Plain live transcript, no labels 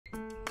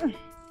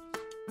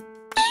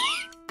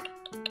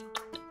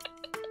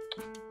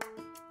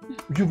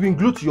You've been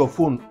glued to your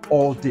phone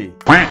all day.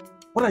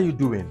 What are you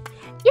doing?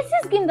 If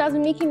this game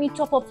doesn't make me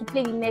top up to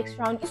play the next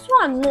round, it's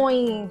so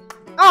annoying.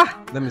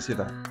 Let me see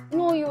that.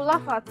 No, you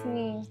laugh at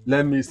me.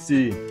 Let me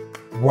see.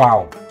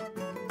 Wow.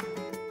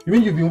 You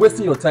mean you've been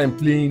wasting your time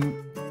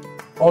playing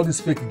all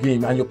this fake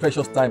game and your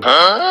precious time?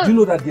 Do you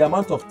know that the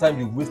amount of time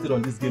you've wasted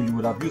on this game, you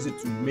would have used it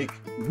to make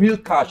real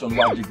cash on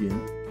WAJE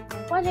game?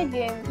 WAJE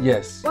game?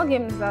 Yes. What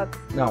game is that?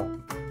 Now,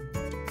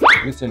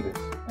 listen this.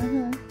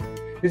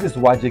 This is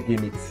WAJE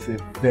game. It's a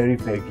very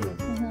fair game.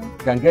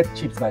 You can get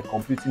chips by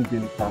completing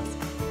daily tasks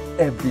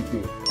every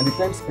day, and the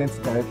time spent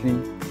directly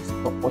is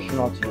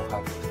proportional to your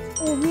harvest.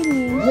 Oh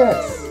really?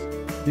 Yes.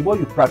 The more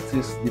you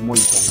practice, the more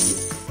you can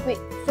do. Wait.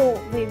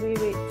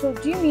 So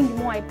do you mean the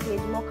more I play,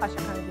 the more cash I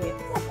can get?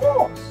 Of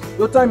course.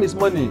 Your time is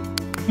money.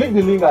 Click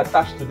the link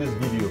attached to this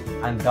video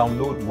and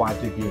download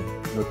WAJE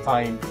game. Your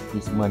time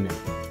is money.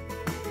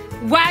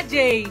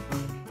 WAJE,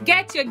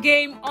 get your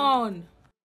game on.